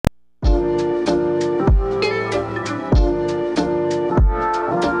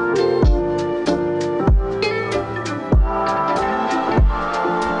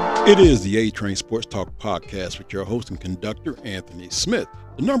It is the A-Train Sports Talk podcast with your host and conductor, Anthony Smith,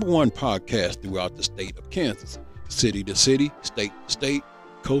 the #1 podcast throughout the state of Kansas, city to city, state to state,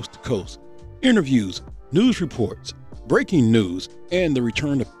 coast to coast. Interviews, news reports, breaking news, and the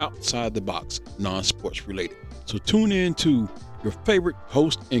return of outside the box, non-sports related. So tune in to your favorite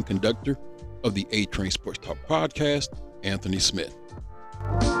host and conductor of the A-Train Sports Talk podcast, Anthony Smith.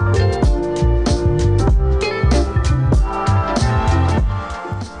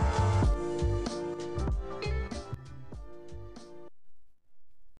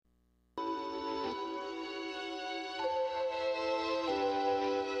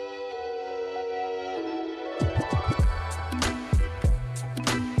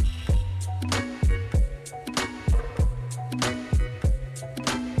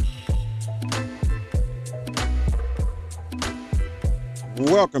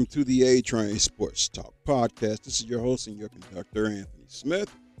 Welcome to the A-Train Sports Talk podcast. This is your host and your conductor, Anthony Smith.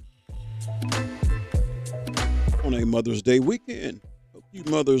 On a Mother's Day weekend, hope you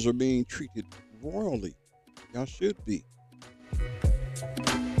mothers are being treated royally. Y'all should be.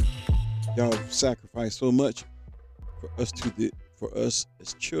 Y'all have sacrificed so much for us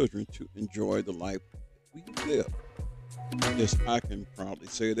as children to enjoy the life we live. Yes, I can proudly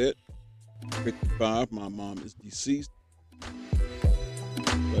say that. 55, my mom is deceased.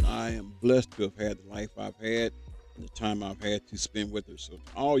 But I am blessed to have had the life I've had and the time I've had to spend with her. So to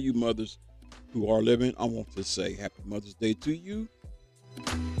all you mothers who are living, I want to say Happy Mother's Day to you.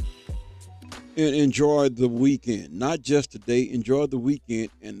 And enjoy the weekend. Not just today, enjoy the weekend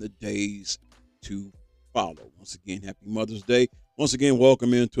and the days to follow. Once again, Happy Mother's Day. Once again,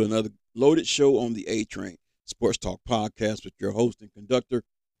 welcome into another loaded show on the A-Train Sports Talk podcast with your host and conductor,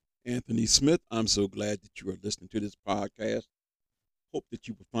 Anthony Smith. I'm so glad that you are listening to this podcast. Hope that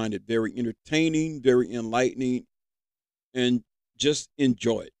you will find it very entertaining, very enlightening, and just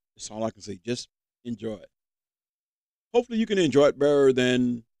enjoy it. That's all I can say. Just enjoy it. Hopefully you can enjoy it better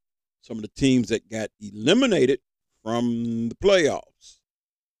than some of the teams that got eliminated from the playoffs.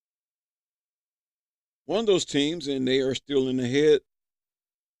 One of those teams, and they are still in the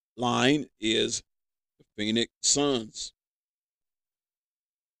headline, is the Phoenix Suns.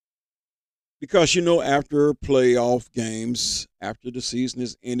 Because, after playoff games, after the season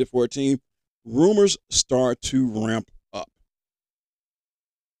is ended for a team, rumors start to ramp up.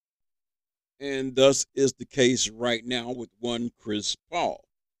 And thus is the case right now with one Chris Paul,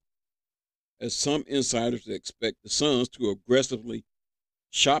 as some insiders expect the Suns to aggressively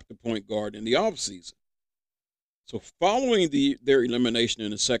shop the point guard in the offseason. So following their elimination in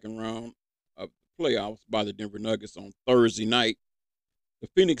the second round of the playoffs by the Denver Nuggets on Thursday night, the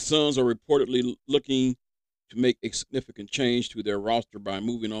Phoenix Suns are reportedly looking to make a significant change to their roster by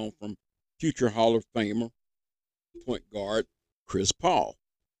moving on from future Hall of Famer point guard Chris Paul.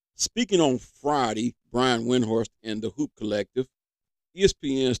 Speaking on Friday, Brian Windhorst and the Hoop Collective,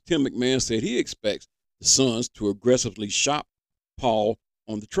 ESPN's Tim McMahon said he expects the Suns to aggressively shop Paul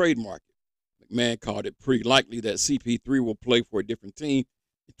on the trade market. McMahon called it pretty likely that CP3 will play for a different team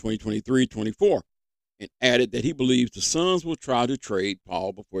in 2023-24. And added that he believes the Suns will try to trade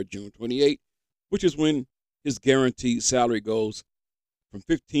Paul before June 28, which is when his guaranteed salary goes from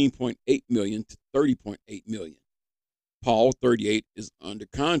 $15.8 million to $30.8 million. Paul, 38, is under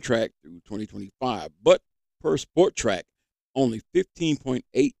contract through 2025, but per Sport Track, only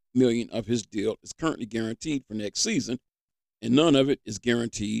 $15.8 million of his deal is currently guaranteed for next season, and none of it is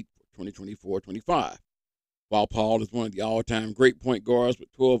guaranteed for 2024-25. While Paul is one of the all-time great point guards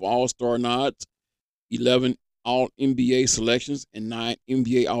with 12 All-Star nods, 11 All-NBA selections, and 9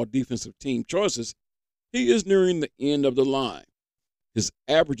 NBA All-Defensive Team choices, he is nearing the end of the line. His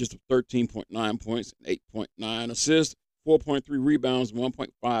averages of 13.9 points and 8.9 assists, 4.3 rebounds, and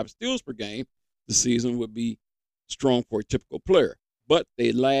 1.5 steals per game this season would be strong for a typical player, but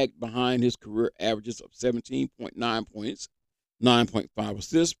they lagged behind his career averages of 17.9 points, 9.5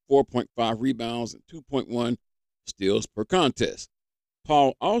 assists, 4.5 rebounds, and 2.1 steals per contest.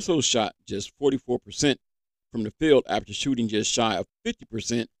 Paul also shot just 44% from the field after shooting just shy of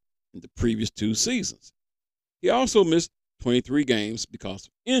 50% in the previous 2 seasons. He also missed 23 games because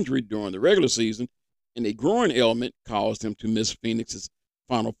of injury during the regular season, and a groin ailment caused him to miss Phoenix's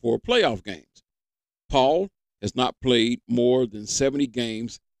Final 4 playoff games. Paul has not played more than 70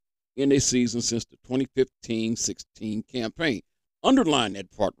 games in a season since the 2015-16 campaign. Underline that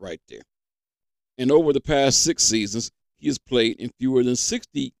part right there. And over the past 6 seasons, he has played in fewer than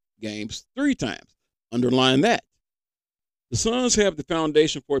 60 games 3 times. Underline that. The Suns have the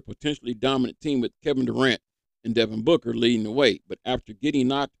foundation for a potentially dominant team with Kevin Durant and Devin Booker leading the way. But after getting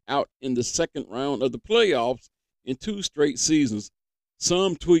knocked out in the second round of the playoffs in 2 straight seasons,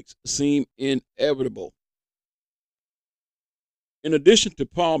 some tweaks seem inevitable. In addition to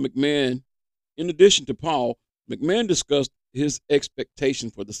Paul, McMahon discussed his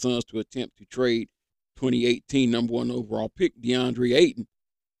expectation for the Suns to attempt to trade 2018 number one overall pick DeAndre Ayton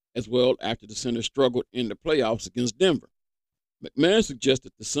as well after the center struggled in the playoffs against Denver. McMahon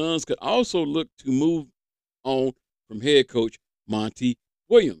suggested the Suns could also look to move on from head coach Monty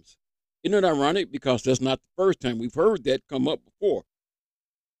Williams. Isn't it ironic? Because that's not the first time we've heard that come up before.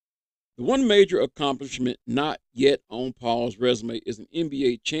 The one major accomplishment not yet on Paul's resume is an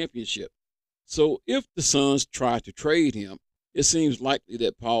NBA championship. So if the Suns try to trade him, it seems likely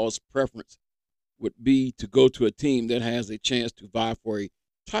that Paul's preference would be to go to a team that has a chance to vie for a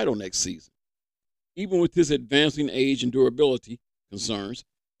title next season. Even with his advancing age and durability concerns,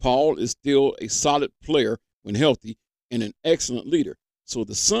 Paul is still a solid player when healthy and an excellent leader. So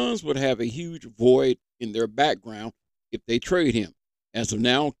the Suns would have a huge void in their background if they trade him. As of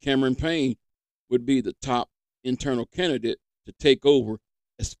now, Cameron Payne would be the top internal candidate to take over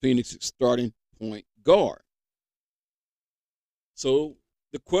as Phoenix's starting point guard. So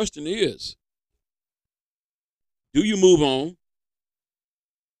the question is, do you move on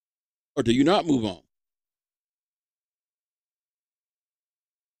or do you not move on?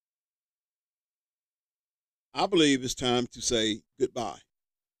 I believe it's time to say goodbye.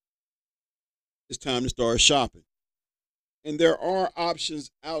 It's time to start shopping. And there are options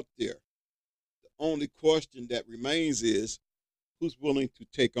out there. The only question that remains is who's willing to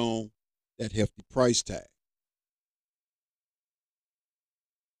take on that hefty price tag?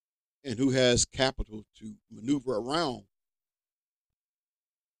 And who has capital to maneuver around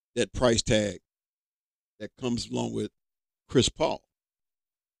that price tag that comes along with Chris Paul?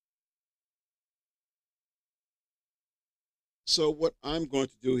 So what I'm going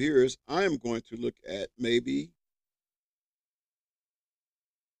to do here is I am going to look at maybe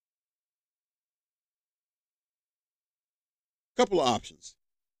a couple of options.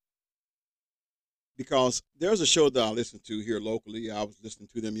 Because there's a show that I listen to here locally. I was listening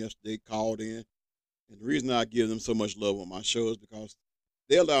to them yesterday, called in. And the reason I give them so much love on my show is because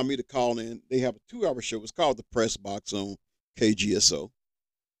they allow me to call in. They have a 2-hour show. It's called The Press Box on KGSO.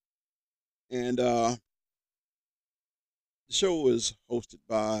 And the show is hosted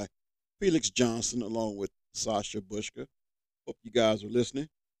by Felix Johnson along with Sasha Bushka. Hope you guys are listening.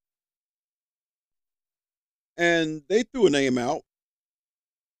 And they threw a name out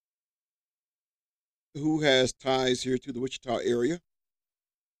who has ties here to the Wichita area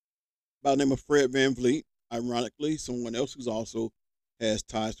by the name of Fred VanVleet. Ironically, someone else who's also has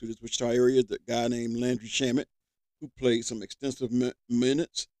ties to this Wichita area, the guy named Landry Shamet, who played some extensive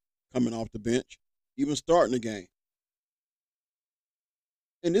minutes coming off the bench, even starting the game.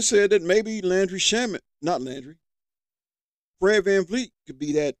 And it said that maybe Landry Shamet, not Landry, Fred VanVleet could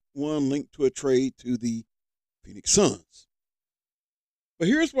be that one linked to a trade to the Phoenix Suns. But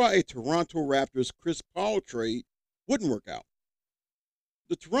here's why a Toronto Raptors Chris Paul trade wouldn't work out.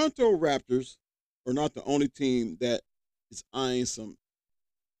 The Toronto Raptors are not the only team that is eyeing some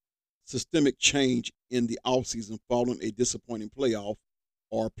systemic change in the offseason following a disappointing playoff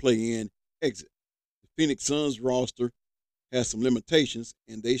or play-in exit. The Phoenix Suns roster has some limitations,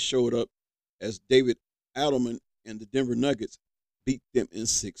 and they showed up as David Adelman and the Denver Nuggets beat them in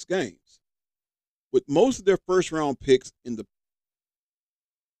 6 games. With most of their first-round picks in the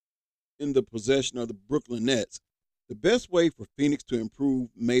possession of the Brooklyn Nets, the best way for Phoenix to improve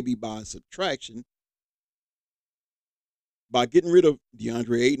may be by subtraction, by getting rid of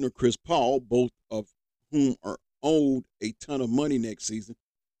DeAndre Ayton or Chris Paul, both of whom are owed a ton of money next season.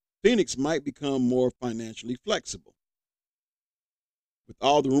 Phoenix might become more financially flexible. With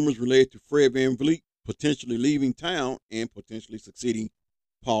all the rumors related to Fred VanVleet potentially leaving town and potentially succeeding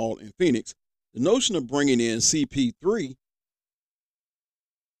Paul in Phoenix, the notion of bringing in CP3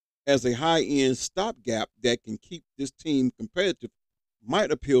 as a high-end stopgap that can keep this team competitive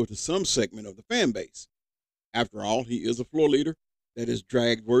might appeal to some segment of the fan base. After all, he is a floor leader that has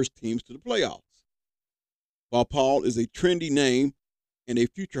dragged worse teams to the playoffs. While Paul is a trendy name and a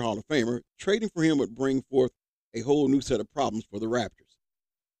future Hall of Famer, trading for him would bring forth a whole new set of problems for the Raptors.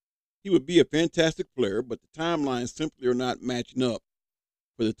 He would be a fantastic player, but the timelines simply are not matching up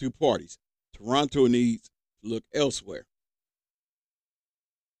for the two parties. Toronto needs to look elsewhere.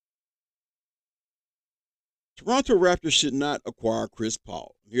 Toronto Raptors should not acquire Chris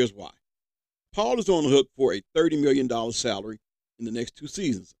Paul. Here's why. Paul is on the hook for a $30 million salary in the next 2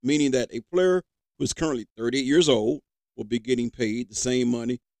 seasons, meaning that a player who is currently 38 years old will be getting paid the same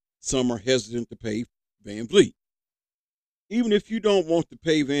money some are hesitant to pay VanVleet. Even if you don't want to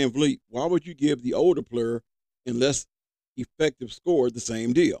pay VanVleet, why would you give the older player, unless effective scored the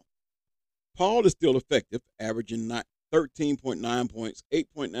same deal. Paul is still effective, averaging 13.9 points,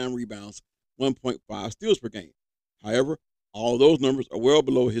 8.9 rebounds, 1.5 steals per game. However, all those numbers are well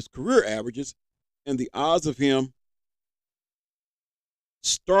below his career averages, and the odds of him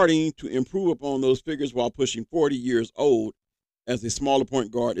starting to improve upon those figures while pushing 40 years old as a smaller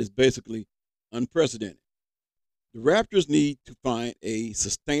point guard is basically unprecedented. The Raptors need to find a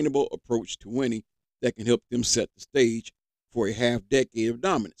sustainable approach to winning that can help them set the stage for a half decade of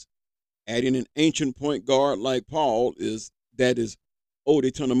dominance. Adding an ancient point guard like Paul that is owed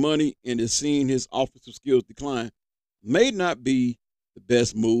a ton of money and is seeing his offensive skills decline may not be the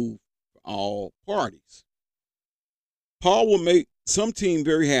best move for all parties. Paul will make some team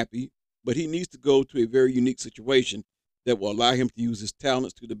very happy, but he needs to go to a very unique situation that will allow him to use his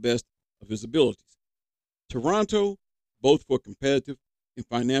talents to the best of his abilities. Toronto, both for competitive and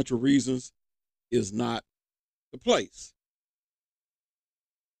financial reasons, is not the place.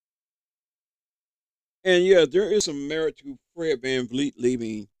 And yeah, there is some merit to Fred VanVleet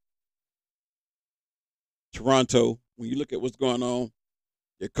leaving Toronto. When you look at what's going on,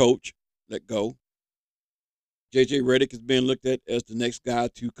 their coach let go. JJ Redick is being looked at as the next guy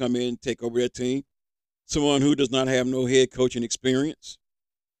to come in and take over that team. Someone who does not have no head coaching experience.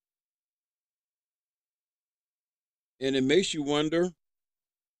 And it makes you wonder,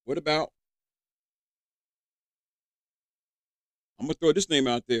 what about, I'm going to throw this name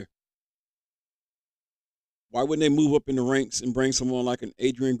out there. Why wouldn't they move up in the ranks and bring someone like an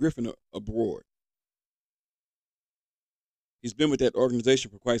Adrian Griffin aboard? He's been with that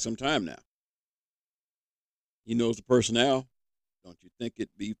organization for quite some time now. He knows the personnel. Don't you think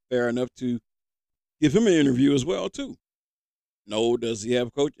it'd be fair enough to give him an interview as well, too? No. Does he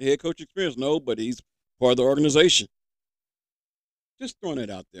have head coach experience? No, but he's part of the organization. Just throwing it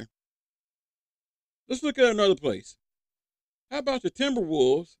out there. Let's look at another place. How about the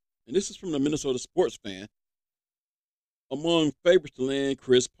Timberwolves? And this is from the Minnesota Sports Fan. Among favorites to land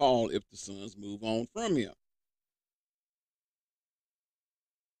Chris Paul if the Suns move on from him.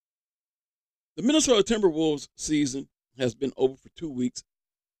 The Minnesota Timberwolves season has been over for 2 weeks.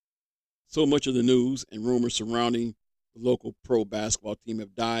 So much of the news and rumors surrounding the local pro basketball team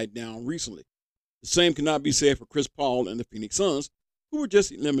have died down recently. The same cannot be said for Chris Paul and the Phoenix Suns, who were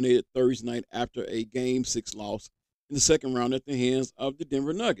just eliminated Thursday night after a Game 6 loss in the second round at the hands of the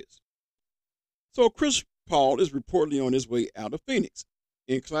Denver Nuggets. So Chris Paul is reportedly on his way out of Phoenix.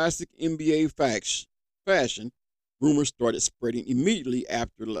 In classic NBA fashion, rumors started spreading immediately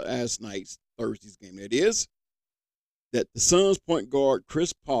after last night's Thursday's game. That is, that the Suns point guard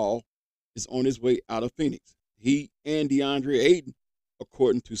Chris Paul is on his way out of Phoenix. He and DeAndre Ayton,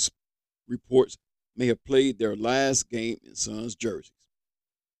 according to reports, may have played their last game in Suns jerseys.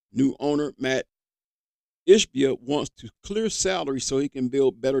 New owner Matt Ishbia wants to clear salary so he can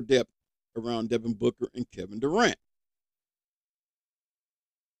build better depth around Devin Booker and Kevin Durant.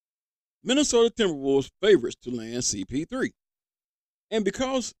 Minnesota Timberwolves favorites to land CP3. And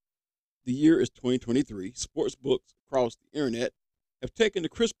because the year is 2023, sports books across the internet have taken the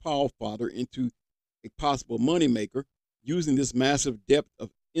Chris Paul father into a possible moneymaker, using this massive depth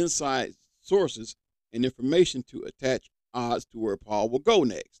of inside sources and information to attach odds to where Paul will go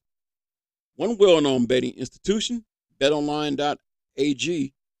next. One well-known betting institution,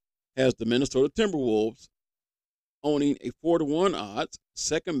 BetOnline.ag, has the Minnesota Timberwolves owning a 4-1 odds,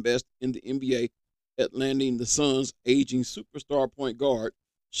 second best in the NBA, at landing the Suns' aging superstar point guard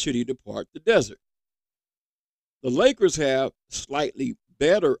should he depart the desert. The Lakers have slightly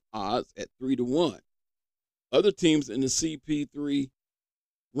better odds at 3-1. Other teams in the CP3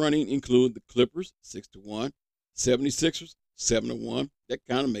 running include the Clippers, 6-1, 76ers, 7-1. That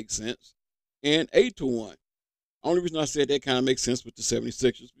kind of makes sense. And 8-1. Only reason I said that kind of makes sense with the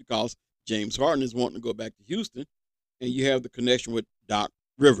 76ers because James Harden is wanting to go back to Houston, and you have the connection with Doc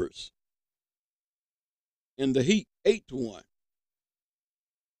Rivers. And the Heat, 8-1.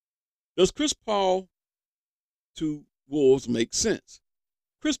 Does Chris Paul to Wolves make sense?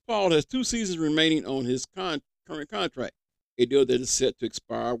 Chris Paul has 2 seasons remaining on his current contract, a deal that is set to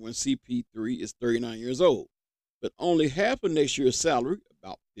expire when CP3 is 39 years old. But only half of next year's salary,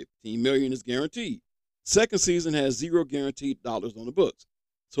 about $15 million, is guaranteed. Second season has 0 guaranteed dollars on the books.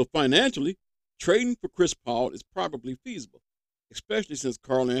 So financially, trading for Chris Paul is probably feasible, especially since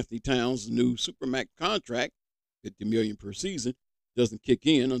Karl-Anthony Towns' new Supermax contract, $50 million per season, doesn't kick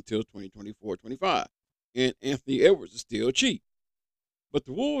in until 2024-25, and Anthony Edwards is still cheap. But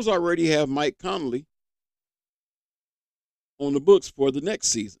the Wolves already have Mike Conley on the books for the next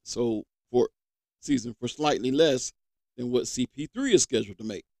season, for slightly less than what CP3 is scheduled to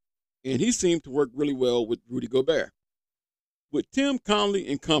make. And he seemed to work really well with Rudy Gobert. Would Tim Conley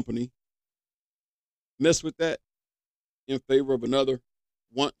and company mess with that in favor of another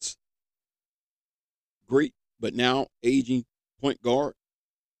once great but now aging point guard?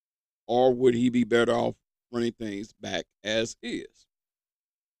 Or would he be better off running things back as is?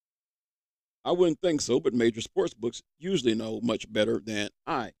 I wouldn't think so, but major sports books usually know much better than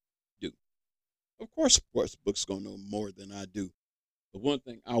I do. Of course, sports books gonna know more than I do. But one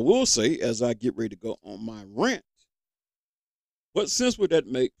thing I will say as I get ready to go on my rant, what sense would that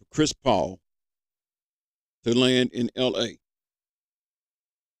make for Chris Paul to land in LA?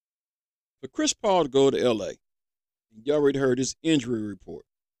 For Chris Paul to go to LA, you already heard his injury report.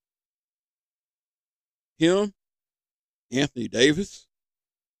 Him, Anthony Davis,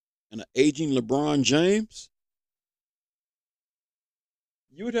 and an aging LeBron James,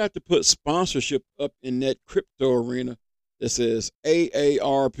 you would have to put sponsorship up in that crypto arena that says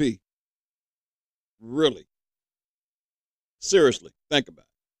AARP. Really? Seriously, think about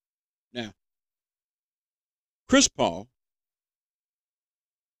it. Now, Chris Paul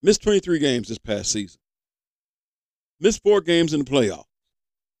missed 23 games this past season, missed 4 games in the playoffs.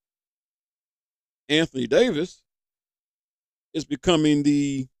 Anthony Davis is becoming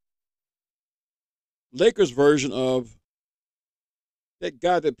the Lakers version of that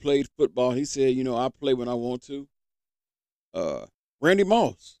guy that played football. He said, I play when I want to. Randy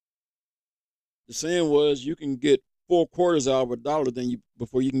Moss. The saying was you can get 4 quarters out of a dollar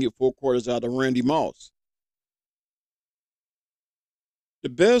before you can get 4 quarters out of Randy Moss. The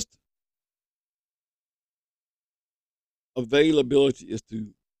best availability is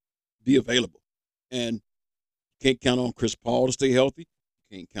to be available. And you can't count on Chris Paul to stay healthy.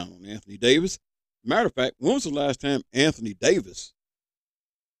 You can't count on Anthony Davis. Matter of fact, when was the last time Anthony Davis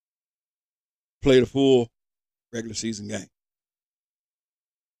played a full regular season game?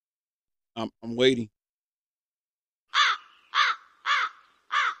 I'm waiting.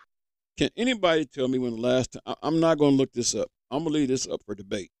 Can anybody tell me when the last time? I'm not going to look this up. I'm going to leave this up for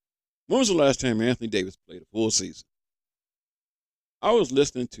debate. When was the last time Anthony Davis played a full season? I was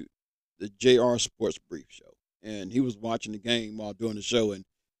listening to the JR Sports Brief show, and he was watching the game while doing the show, and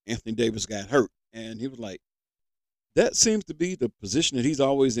Anthony Davis got hurt. And he was like, that seems to be the position that he's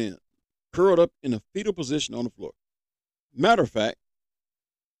always in, curled up in a fetal position on the floor. Matter of fact,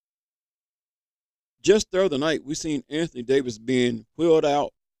 just the other night, we seen Anthony Davis being wheeled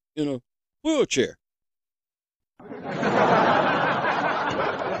out in a wheelchair.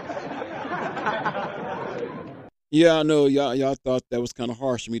 Yeah, I know y'all thought that was kind of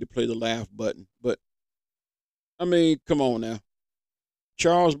harsh for me to play the laugh button, but I mean, come on now.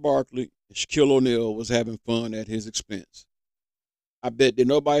 Charles Barkley and Shaquille O'Neal was having fun at his expense. I bet did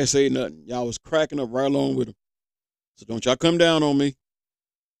nobody say nothing. Y'all was cracking up right along with him. So don't y'all come down on me.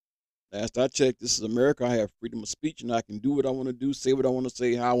 Last I checked, this is America. I have freedom of speech and I can do what I want to do, say what I want to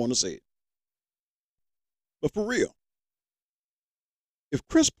say, how I want to say it. But for real, if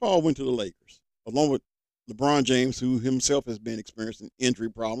Chris Paul went to the Lakers, along with LeBron James, who himself has been experiencing injury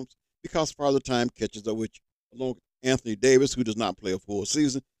problems because Father Time catches up with you, along with Anthony Davis, who does not play a full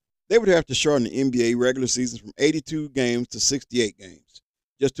season, they would have to shorten the NBA regular season from 82 games to 68 games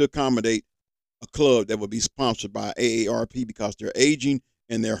just to accommodate a club that would be sponsored by AARP because they're aging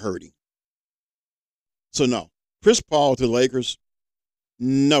and they're hurting. So no, Chris Paul to the Lakers,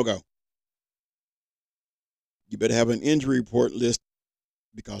 no go. You better have an injury report list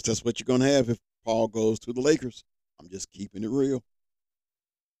because that's what you're going to have if Paul goes to the Lakers. I'm just keeping it real.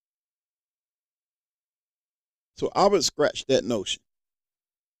 So I would scratch that notion.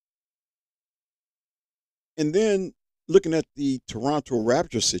 And then looking at the Toronto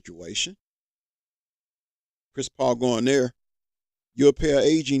Raptors situation, Chris Paul going there, you'll pay an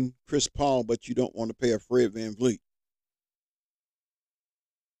aging Chris Paul, but you don't want to pay a Fred VanVleet.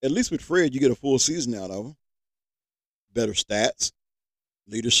 At least with Fred, you get a full season out of him. Better stats,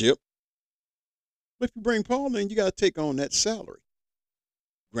 leadership. But if you bring Paul in, you got to take on that salary.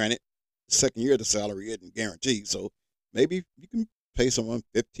 Granted, the second year of the salary isn't guaranteed, so maybe you can pay someone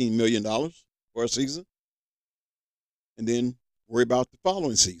 $15 million for a season and then worry about the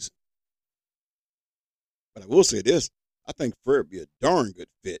following season. But I will say this, I think Fred would be a darn good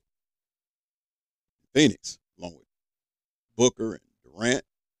fit in Phoenix, along with Booker and Durant.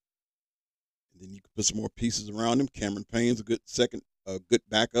 And then you can put some more pieces around him. Cameron Payne's a good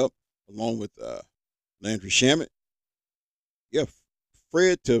backup, along with Landry Shamet. Yeah,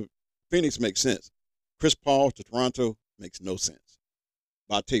 Fred to Phoenix makes sense. Chris Paul to Toronto makes no sense.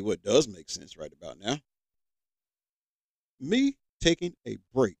 But I'll tell you what does make sense right about now. Me taking a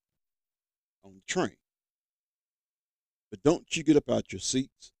break on the train. But don't you get up out your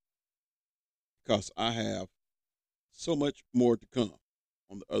seats because I have so much more to come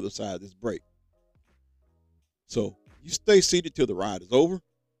on the other side of this break. So you stay seated till the ride is over,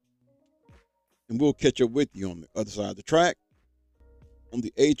 and we'll catch up with you on the other side of the track on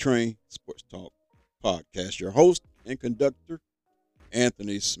the A Train Sports Talk podcast. Your host and conductor,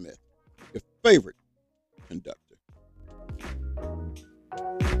 Anthony Smith, your favorite conductor.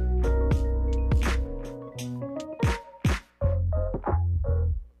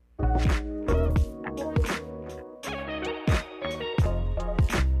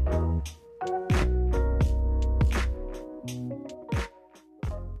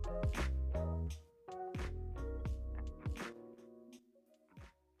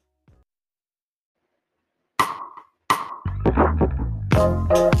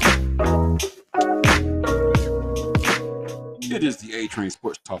 It is the A Train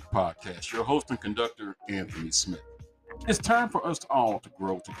Sports Talk podcast. Your host and conductor, Anthony Smith. It's time for us all to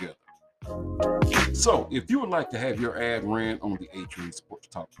grow together. So, if you would like to have your ad ran on the A Train Sports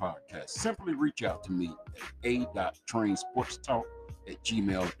Talk podcast, simply reach out to me at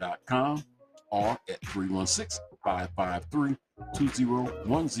a.trainsportstalk@gmail.com or at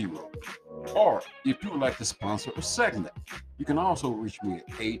 316-553-2010. Or if you would like to sponsor a segment, you can also reach me at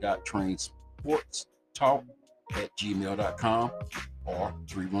a.trainsportstalk@gmail.com or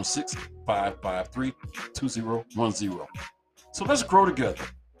 316-553-2010. So let's grow together.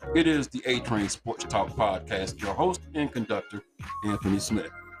 It is the A Train Sports Talk podcast. Your host and conductor, Anthony Smith.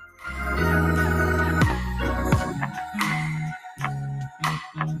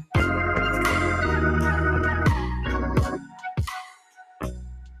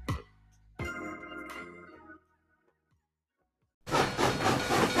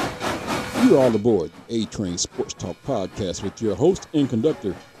 You're all aboard the A Train Sports Talk podcast with your host and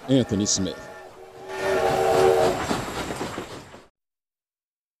conductor, Anthony Smith.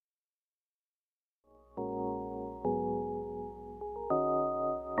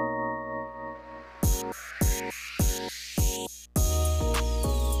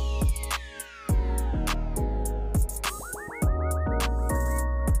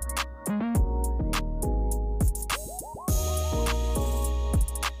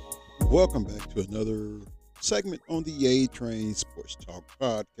 Welcome back to another segment on the A Train Sports Talk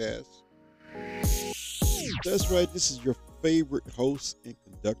podcast. That's right, this is your favorite host and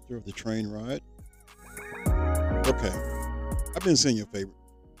conductor of the train ride. Okay, I've been saying your favorite.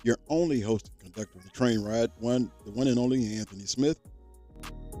 Your only host and conductor of the train ride, the one and only Anthony Smith.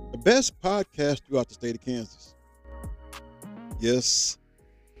 The best podcast throughout the state of Kansas. Yes,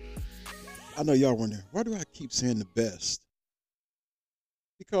 I know y'all wondering, why do I keep saying the best?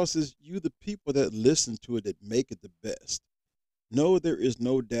 Because it's you, the people that listen to it, that make it the best. No, there is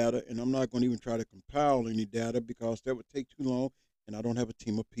no data, and I'm not going to even try to compile any data because that would take too long, and I don't have a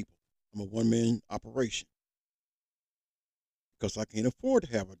team of people. I'm a one-man operation because I can't afford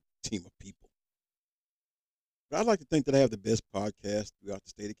to have a team of people. But I'd like to think that I have the best podcast throughout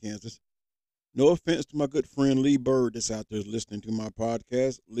the state of Kansas. No offense to my good friend Lee Bird that's out there listening to my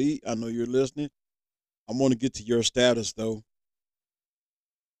podcast. Lee, I know you're listening. I want to get to your status, though.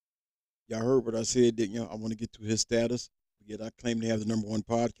 Y'all heard what I said, didn't y'all? I want to get to his status. Yet I claim to have the number one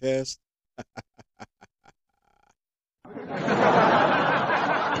podcast.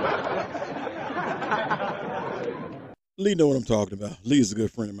 Lee know what I'm talking about. Lee is a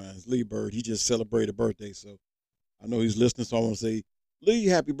good friend of mine. It's Lee Bird. He just celebrated a birthday, so I know he's listening, so I want to say, Lee,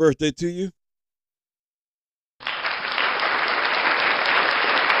 happy birthday to you.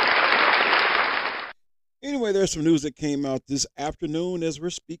 Anyway, there's some news that came out this afternoon as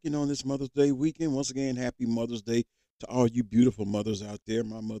we're speaking on this Mother's Day weekend. Once again, happy Mother's Day to all you beautiful mothers out there.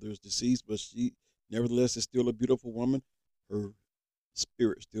 My mother is deceased, but she nevertheless is still a beautiful woman. Her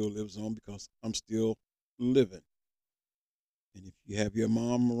spirit still lives on because I'm still living. And if you have your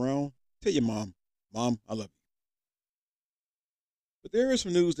mom around, tell your mom, Mom, I love you. But there is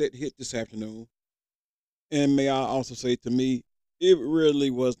some news that hit this afternoon. And may I also say, to me, it really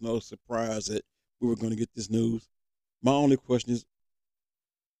was no surprise that we were going to get this news. My only question is,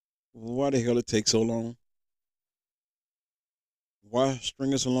 why the hell it take so long? Why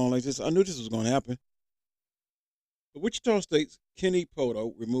string us along like this? I knew this was going to happen. The Wichita State's Kenny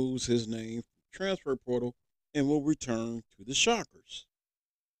Pohto removes his name from the transfer portal and will return to the Shockers.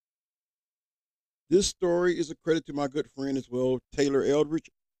 This story is a credit to my good friend as well, Taylor Eldridge.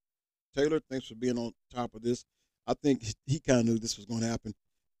 Taylor, thanks for being on top of this. I think he kind of knew this was going to happen.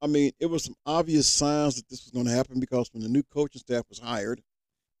 I mean, it was some obvious signs that this was going to happen because when the new coaching staff was hired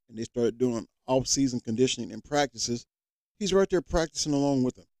and they started doing off-season conditioning and practices, he's right there practicing along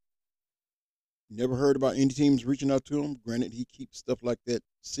with them. Never heard about any teams reaching out to him. Granted, he keeps stuff like that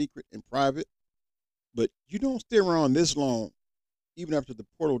secret and private. But you don't stay around this long, even after the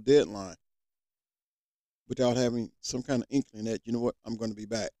portal deadline, without having some kind of inkling that, you know what, I'm going to be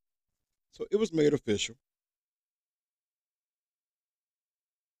back. So it was made official.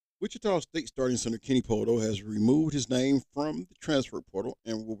 Wichita State starting center Kenny Poto has removed his name from the transfer portal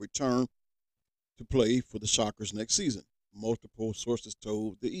and will return to play for the Shockers next season, multiple sources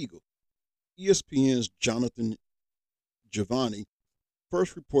told the Eagle. ESPN's Jonathan Giovanni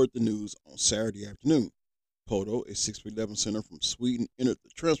first reported the news on Saturday afternoon. Poto, a 6'11" center from Sweden, entered the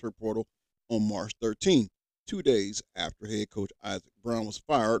transfer portal on March 13, 2 days after head coach Isaac Brown was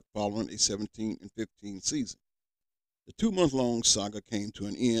fired following a 17-15 season. The 2-month-long saga came to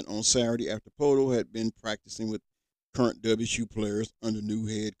an end on Saturday after Poto had been practicing with current WSU players under new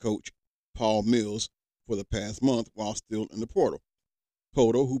head coach Paul Mills for the past month while still in the portal.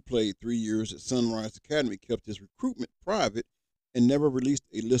 Poto, who played 3 years at Sunrise Academy, kept his recruitment private and never released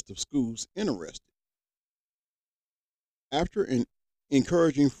a list of schools interested. After an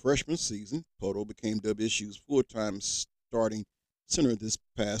encouraging freshman season, Poto became WSU's full-time starting center this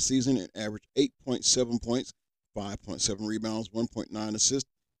past season and averaged 8.7 points, 5.7 rebounds, 1.9 assists,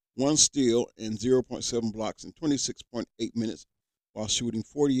 1 steal, and 0.7 blocks in 26.8 minutes while shooting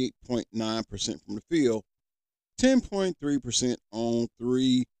 48.9% from the field, 10.3% on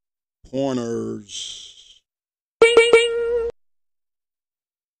three-pointers,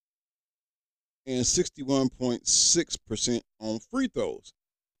 and 61.6% on free throws.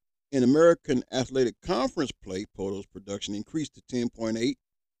 In American Athletic Conference play, Poto's production increased to 10.8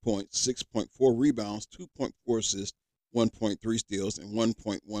 points, 6.4 rebounds, 2.4 assists, 1.3 steals, and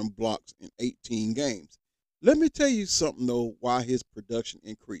 1.1 blocks in 18 games. Let me tell you something, though, why his production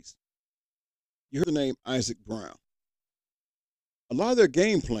increased. You heard the name Isaac Brown. A lot of their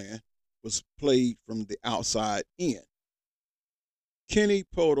game plan was played from the outside in. Kenny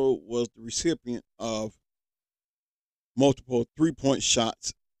Poto was the recipient of multiple three-point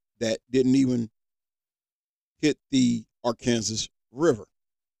shots that didn't even hit the Arkansas River.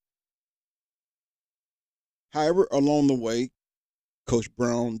 However, along the way, Coach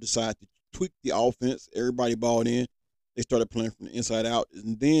Brown decided to tweak the offense. Everybody bought in. They started playing from the inside out.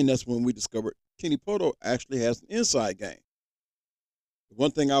 And then that's when we discovered Kenny Poto actually has an inside game. The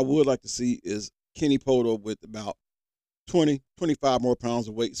one thing I would like to see is Kenny Poto with about 20, 25 more pounds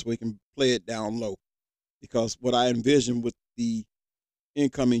of weight so he can play it down low. Because what I envision with the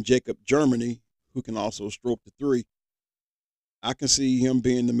incoming Jacob Germany, who can also stroke the three, I can see him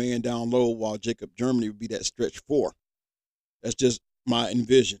being the man down low while Jacob Germany would be that stretch four. That's just my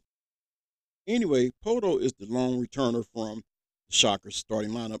envision. Anyway, Poto is the lone returner from the Shockers starting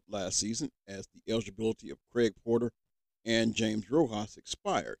lineup last season as the eligibility of Craig Porter and James Rojas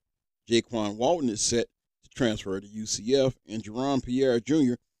expired. Jaquan Walton is set to transfer to UCF, and Jerome Pierre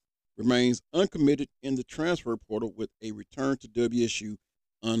Jr. remains uncommitted in the transfer portal with a return to WSU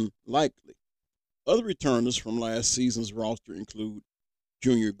unlikely. Other returners from last season's roster include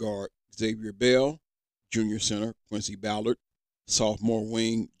junior guard Xavier Bell, junior center Quincy Ballard, sophomore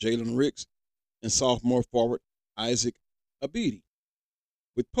wing Jalen Ricks, and sophomore forward Isaac Abidi.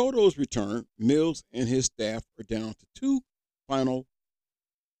 With Poto's return, Mills and his staff are down to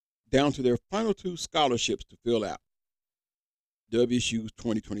their final 2 scholarships to fill out WSU's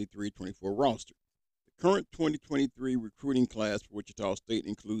 2023-24 roster. The current 2023 recruiting class for Wichita State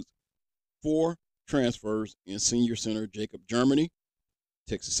includes 4 transfers in senior center Jacob Germany,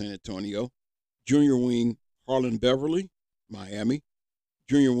 Texas San Antonio, junior wing Harlan Beverly, Miami,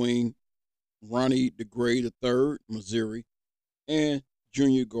 junior wing Ronnie DeGray III, Missouri, and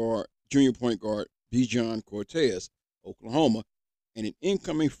junior point guard Bijan Cortez, Oklahoma, and an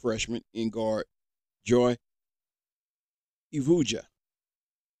incoming freshman in guard Joy Ivuja.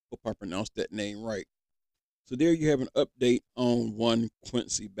 Hope I pronounced that name right. So there you have an update on one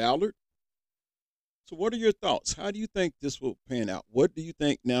Quincy Ballard. So what are your thoughts? How do you think this will pan out? What do you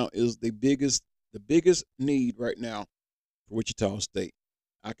think now is the biggest need right now for Wichita State?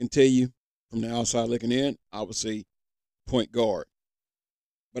 I can tell you from the outside looking in, I would say point guard.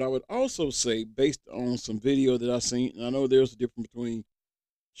 But I would also say, based on some video that I've seen, and I know there's a difference between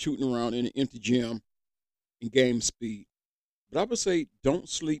shooting around in an empty gym and game speed. But I would say don't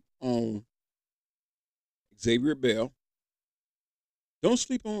sleep on Xavier Bell. Don't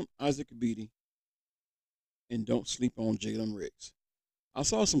sleep on Isaac Abidi. And don't sleep on Jalen Ricks. I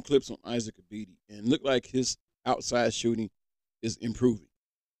saw some clips on Isaac Abidi and it looked like his outside shooting is improving.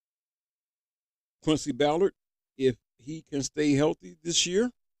 Quincy Ballard, if he can stay healthy this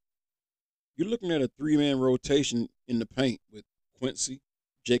year, you're looking at a 3-man rotation in the paint with Quincy,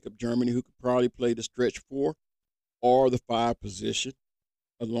 Jacob Germany, who could probably play the stretch 4 or the 5 position,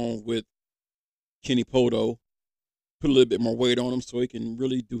 along with Kenny Poto, put a little bit more weight on him so he can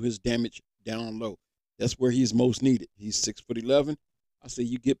really do his damage down low. That's where he's most needed. He's 6'11". I say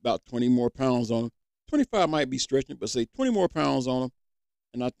you get about 20 more pounds on him. 25 might be stretching it, but say 20 more pounds on him.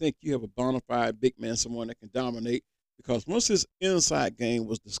 And I think you have a bona fide big man, someone that can dominate. Because once his inside game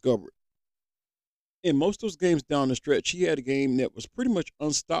was discovered, in most of those games down the stretch, he had a game that was pretty much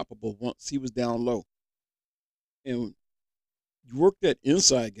unstoppable once he was down low. And you work that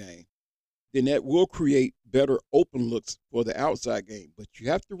inside game, then that will create better open looks for the outside game. But you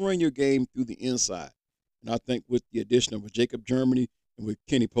have to run your game through the inside. And I think with the addition of Jacob Germany and with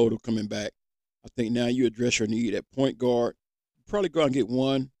Kenny Poto coming back, I think now you address your need at point guard. You probably go out and get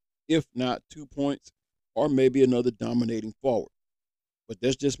 1, if not 2 points, or maybe another dominating forward. But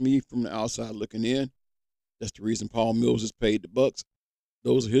that's just me from the outside looking in. That's the reason Paul Mills is paid the bucks.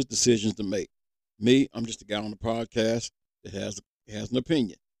 Those are his decisions to make. Me, I'm just a guy on the podcast that has an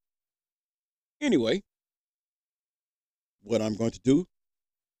opinion. Anyway, what I'm going to do,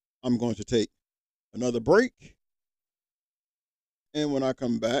 I'm going to take another break. And when I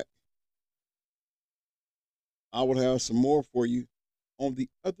come back, I will have some more for you on the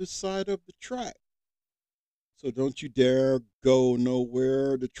other side of the track. So don't you dare go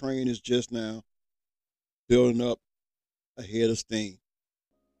nowhere. The train is just now building up ahead of steam.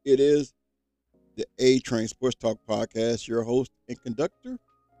 It is the A Train Sports Talk Podcast. Your host and conductor,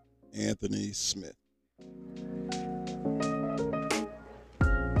 Anthony Smith.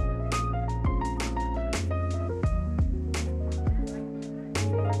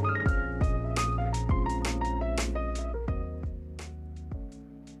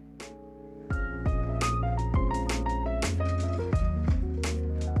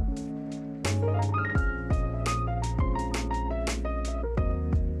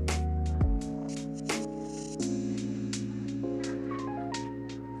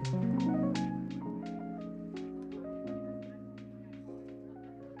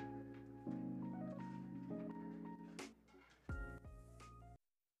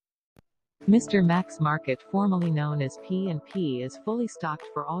 Mr. Max Market, formerly known as P&P, is fully stocked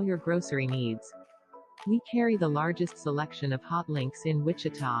for all your grocery needs. We carry the largest selection of hot links in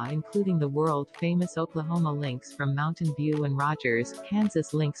Wichita, including the world-famous Oklahoma links from Mountain View and Rogers,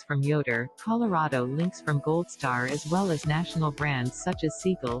 Kansas links from Yoder, Colorado links from Gold Star, as well as national brands such as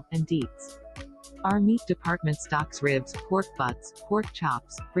Siegel and Dietz. Our meat department stocks ribs, pork butts, pork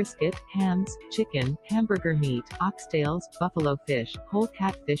chops, brisket, hams, chicken, hamburger meat, oxtails, buffalo fish, whole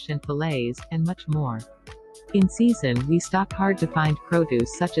catfish and fillets, and much more. In season, we stock hard-to-find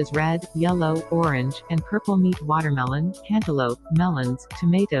produce such as red, yellow, orange, and purple meat, watermelon, cantaloupe, melons,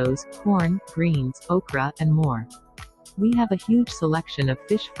 tomatoes, corn, greens, okra, and more. We have a huge selection of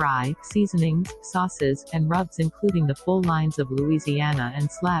fish fry, seasonings, sauces, and rubs, including the full lines of Louisiana and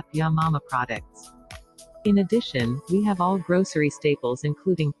Slap Ya Mama products. In addition, we have all grocery staples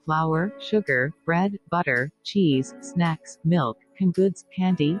including flour, sugar, bread, butter, cheese, snacks, milk, canned goods,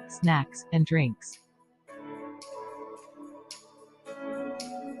 candy, snacks, and drinks.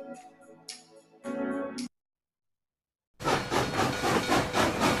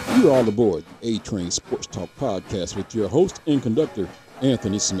 You're all aboard the A-Train Sports Talk Podcast with your host and conductor,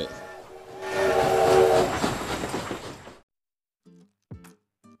 Anthony Smith.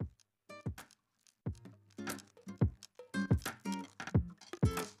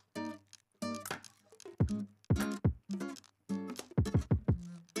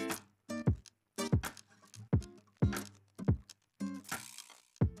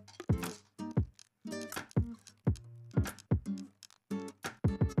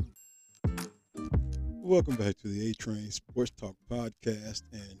 Welcome back to the A-Train Sports Talk Podcast.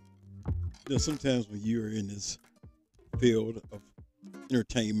 And sometimes when you're in this field of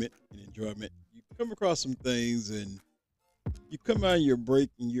entertainment and enjoyment, you come across some things and you come out of your break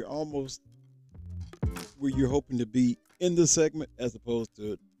and you're almost where you're hoping to be in the segment as opposed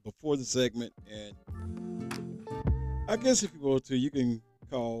to before the segment. And I guess if you want to, you can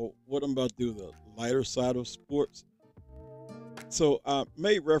call what I'm about to do the lighter side of sports. So I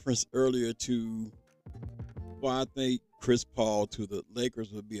made reference earlier to why I think Chris Paul to the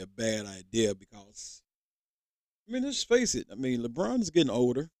Lakers would be a bad idea because, let's face it. LeBron is getting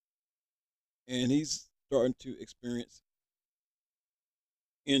older, and he's starting to experience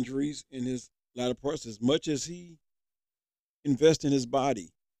injuries in his latter parts as much as he invests in his body.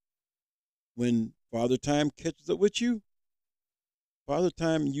 When Father Time catches up with you, Father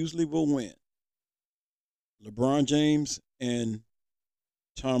Time usually will win. LeBron James and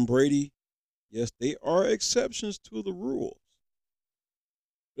Tom Brady, yes, they are exceptions to the rules.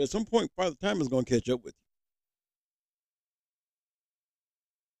 But at some point, Father Time is going to catch up with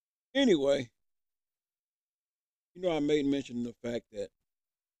you. Anyway, I made mention of the fact that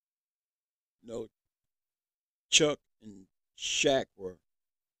Chuck and Shaq were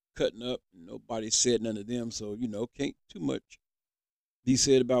cutting up, and nobody said none of them. So can't too much be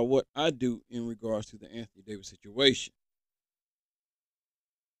said about what I do in regards to the Anthony Davis situation.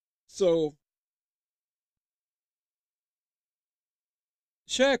 So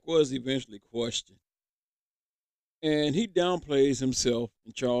Shaq was eventually questioned, and he downplays himself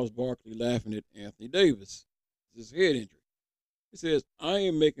and Charles Barkley laughing at Anthony Davis, his head injury. He says, "I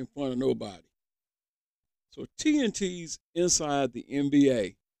ain't making fun of nobody." So TNT's Inside the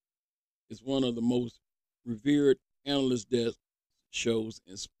NBA is one of the most revered analyst desk shows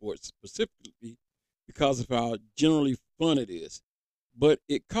in sports, specifically because of how generally fun it is. But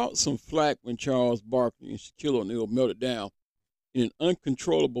it caught some flack when Charles Barkley and Shaquille O'Neal melted down in an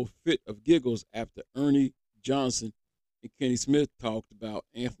uncontrollable fit of giggles after Ernie Johnson and Kenny Smith talked about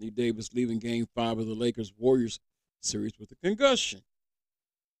Anthony Davis leaving Game 5 of the Lakers-Warriors series with a concussion.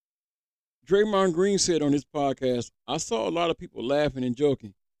 Draymond Green said on his podcast, "I saw a lot of people laughing and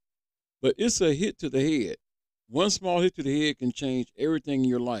joking, but it's a hit to the head. One small hit to the head can change everything in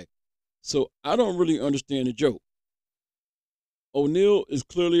your life. So I don't really understand the joke." O'Neal is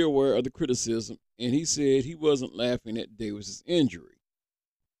clearly aware of the criticism, and he said he wasn't laughing at Davis's injury.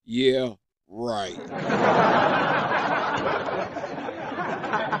 Yeah, right.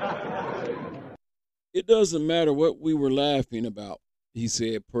 It doesn't matter what we were laughing about, he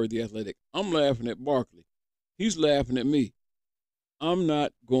said, per The Athletic. "I'm laughing at Barkley. He's laughing at me. I'm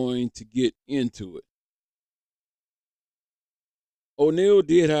not going to get into it." O'Neal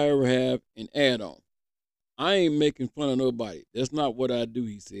did, however, have an add-on. "I ain't making fun of nobody. That's not what I do,"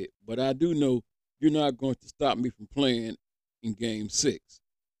 he said. "But I do know you're not going to stop me from playing in Game 6.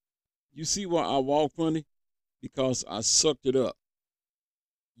 You see why I walk funny? Because I sucked it up.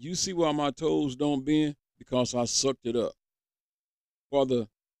 You see why my toes don't bend? Because I sucked it up." For the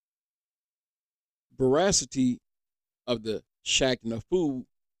veracity of the Shaq and the Fool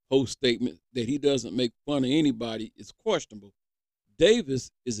host statement that he doesn't make fun of anybody is questionable,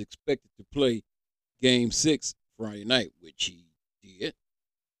 Davis is expected to play Game 6 Friday night, which he did.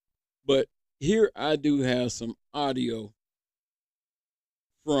 But here I do have some audio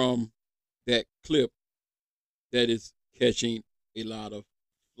from that clip that is catching a lot of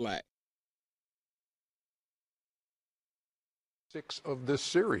flack. 6 of this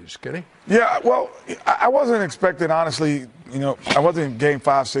series, Kenny. Yeah, well, I wasn't expecting, honestly, I wasn't in Game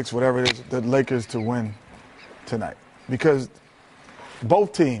 5, 6, whatever it is, the Lakers to win tonight. Because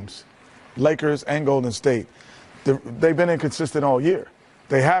both teams, Lakers and Golden State, they've been inconsistent all year.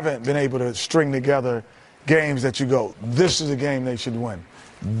 They haven't been able to string together games that you go, this is a game they should win.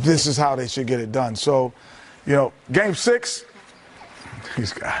 This is how they should get it done. So, Game 6,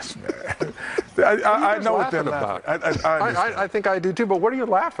 these guys, man. I know what they're laughing about. I think I do too, but what are you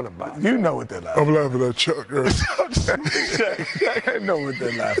laughing about? You know what they're laughing I'm laughing at Chuck. I know what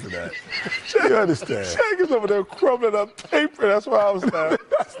they're laughing at. You understand? Shaq is over there crumbling up paper. That's why I was laughing.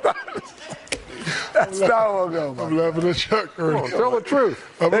 That's not what I'm going I'm laughing at Chuck. Come on, tell the truth.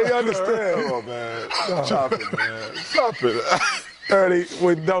 They understand. Come on, man. Stop it, man. Stop it. Ernie,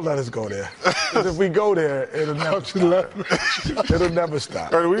 don't let us go there. 'Cause if we go there, it'll never stop. It'll never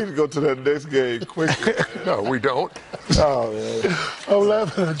stop. Ernie, we need to go to that next game quickly. No, we don't. Oh, man. I'm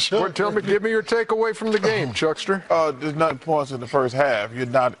laughing at Chuck. Give me your takeaway from the game, Chuckster. There's nothing points in the first half. You're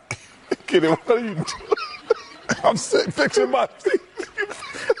not kidding. What are you doing? I'm fixing my seat.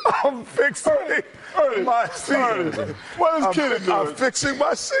 I'm fixing my seat. What is Kenny doing? I'm fixing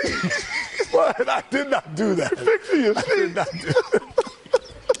my seat. But I did not do that. Fixing your I did not do that.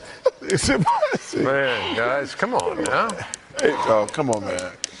 It's in my seat. Man, guys, come on now. Hey, come on,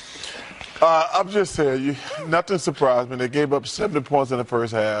 man. I'm just saying, nothing surprised me. They gave up 70 points in the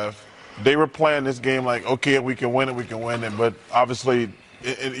first half. They were playing this game like, okay, we can win it. But obviously,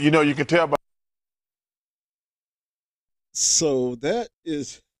 you can tell by. So that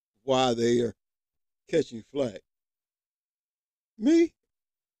is why they are catching flack. Me,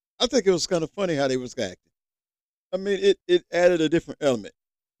 I think it was kind of funny how they was acting. I mean, it added a different element.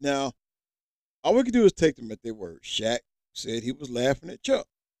 Now, all we could do is take them at their word. Shaq said he was laughing at Chuck.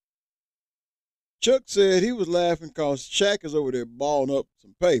 Chuck said he was laughing because Shaq is over there balling up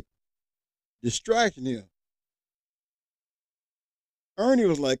some paper, distracting him. Ernie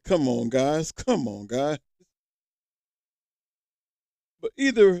was like, come on, guys. But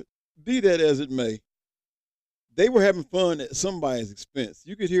either be that as it may, they were having fun at somebody's expense.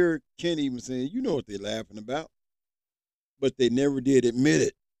 You could hear Kenny even saying, you know what they're laughing about. But they never did admit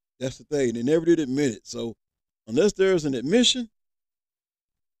it. That's the thing. They never did admit it. So unless there's an admission,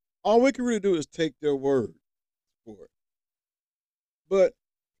 all we can really do is take their word for it. But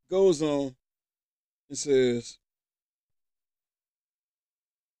goes on and says,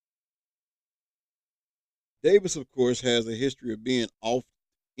 Davis, of course, has a history of being oft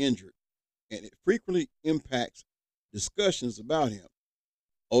injured, and it frequently impacts discussions about him.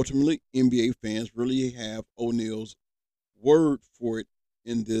 Ultimately, NBA fans really have O'Neal's word for it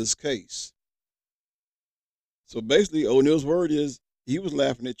in this case. So basically, O'Neal's word is he was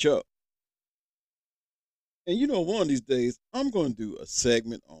laughing at Chuck. And one of these days, I'm going to do a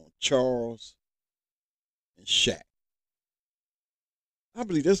segment on Charles and Shaq. I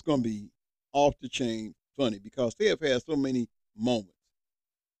believe that's going to be off the chain funny because they have had so many moments.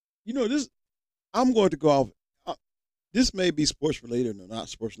 This, I'm going to go off. This may be sports related or not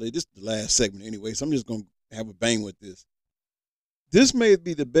sports related. This is the last segment anyway, so I'm just going to have a bang with this. This may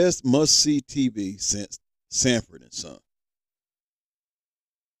be the best must-see TV since Sanford and Son.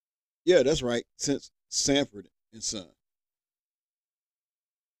 Yeah, that's right, since Sanford and Son.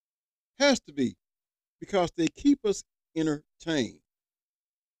 Has to be, because they keep us entertained.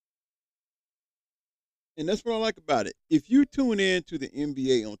 And that's what I like about it. If you tune in to the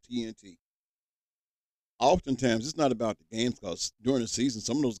NBA on TNT, oftentimes it's not about the games because during the season,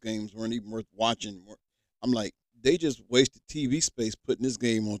 some of those games weren't even worth watching. I'm like, they just wasted TV space putting this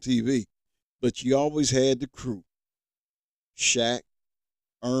game on TV. But you always had the crew. Shaq,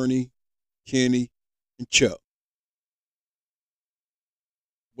 Ernie, Kenny, and Chuck.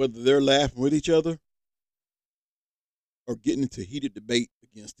 Whether they're laughing with each other or getting into heated debate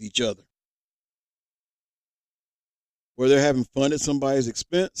against each other. Whether they're having fun at somebody's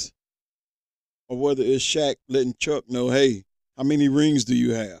expense or whether it's Shaq letting Chuck know, hey, how many rings do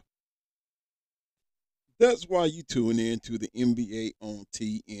you have? That's why you tune in to the NBA on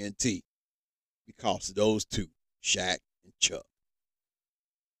TNT. Because of those two, Shaq and Chuck.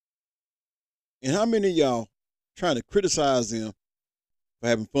 And how many of y'all trying to criticize them for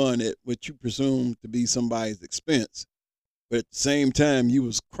having fun at what you presume to be somebody's expense, but at the same time you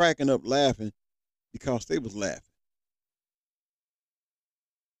was cracking up laughing because they was laughing?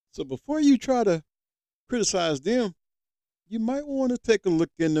 So before you try to criticize them, you might want to take a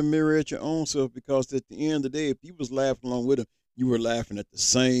look in the mirror at your own self, because at the end of the day, if you was laughing along with them, you were laughing at the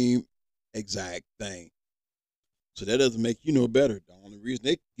same exact thing. So that doesn't make you no better. The only reason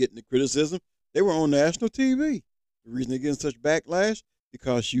they getting the criticism, they were on national TV. The reason they're getting such backlash,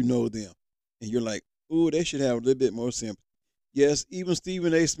 because you know them. And you're like, ooh, they should have a little bit more sympathy. Yes, even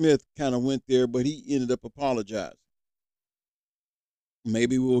Stephen A. Smith kind of went there, but he ended up apologizing.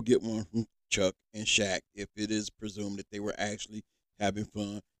 Maybe we'll get one from Chuck and Shaq if it is presumed that they were actually having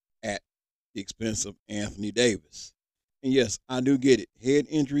fun at the expense of Anthony Davis. And yes, I do get it. Head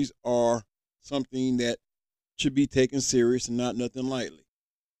injuries are something that should be taken serious and not nothing lightly.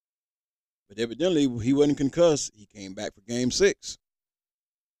 But evidently, he wasn't concussed. He came back for Game 6.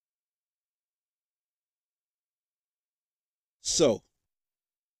 So,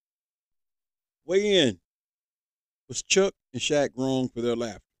 weigh in. Was Chuck and Shaq wrong for their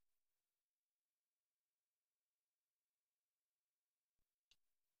laughter?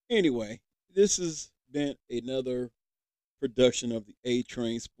 Anyway, this has been another production of the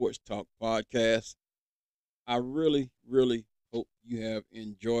A-Train Sports Talk podcast. I really, really hope you have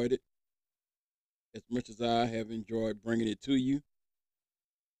enjoyed it as much as I have enjoyed bringing it to you.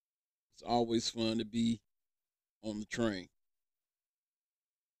 It's always fun to be on the train.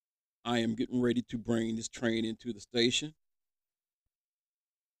 I am getting ready to bring this train into the station.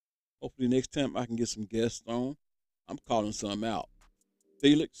 Hopefully next time I can get some guests on. I'm calling some out.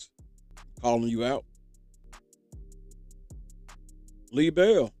 Felix, calling you out. Lee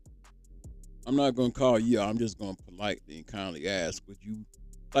Bell, I'm not going to call you out. I'm just going to politely and kindly ask, would you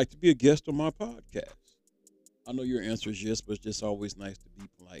like to be a guest on my podcast? I know your answer is yes, but it's just always nice to be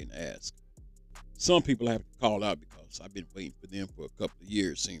polite and ask. Some people I have to call out because I've been waiting for them for a couple of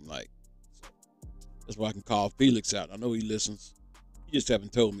years, seem like. So that's why I can call Felix out. I know he listens. He just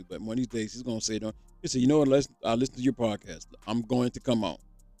haven't told me, but one of these days he's going to say, he said, you know what, I listen to your podcast. I'm going to come on.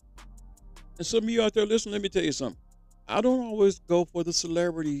 And some of you out there listening, let me tell you something. I don't always go for the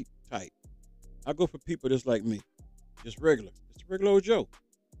celebrity type. I go for people that's like me, just regular. Just a regular old Joe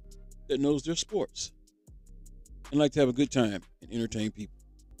that knows their sports and like to have a good time and entertain people.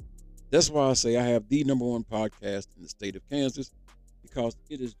 That's why I say I have the #1 podcast in the state of Kansas, because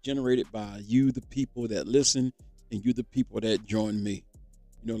it is generated by you, the people that listen, and you, the people that join me.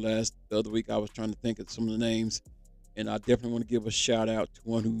 The other week I was trying to think of some of the names, and I definitely want to give a shout out to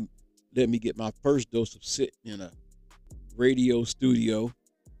one who let me get my first dose of sitting in a radio studio,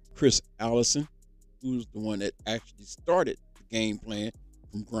 Chris Allison, who's the one that actually started the game plan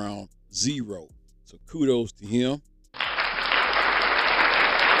from ground zero. So kudos to him.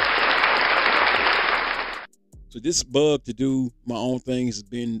 So this bug to do my own things has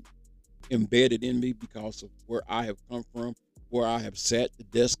been embedded in me because of where I have come from, where I have sat, the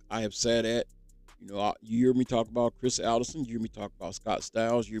desk I have sat at. You know, you hear me talk about Chris Allison, you hear me talk about Scott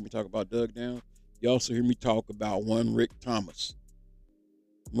Styles, you hear me talk about Doug Downs. You also hear me talk about one Rick Thomas,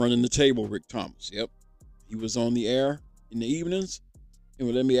 running the table Rick Thomas. Yep, he was on the air in the evenings and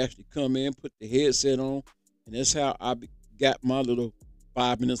would let me actually come in, put the headset on, and that's how I got my little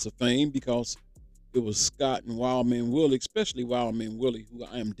 5 minutes of fame, because it was Scott and Wildman Willie, especially Wildman Willie, who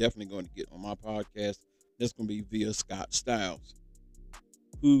I am definitely going to get on my podcast. That's going to be via Scott Styles,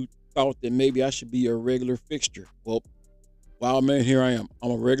 who thought that maybe I should be a regular fixture. Well, Wildman, here I am.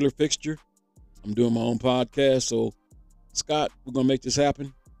 I'm a regular fixture. I'm doing my own podcast. So, Scott, we're going to make this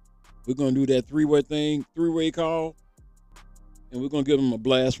happen. We're going to do that three-way call, and we're going to give them a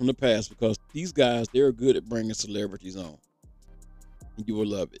blast from the past, because these guys, they're good at bringing celebrities on, and you will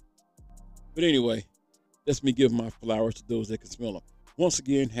love it. But anyway, that's me giving my flowers to those that can smell them. Once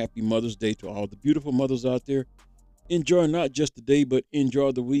again, happy Mother's Day to all the beautiful mothers out there. Enjoy not just the day, but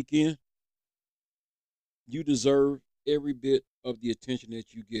enjoy the weekend. You deserve every bit of the attention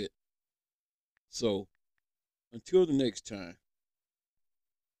that you get. So, until the next time,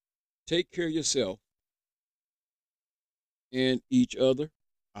 take care of yourself and each other.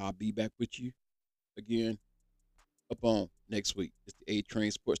 I'll be back with you again up on next week. It's the A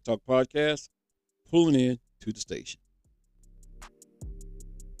Train Sports Talk Podcast, pulling in to the station.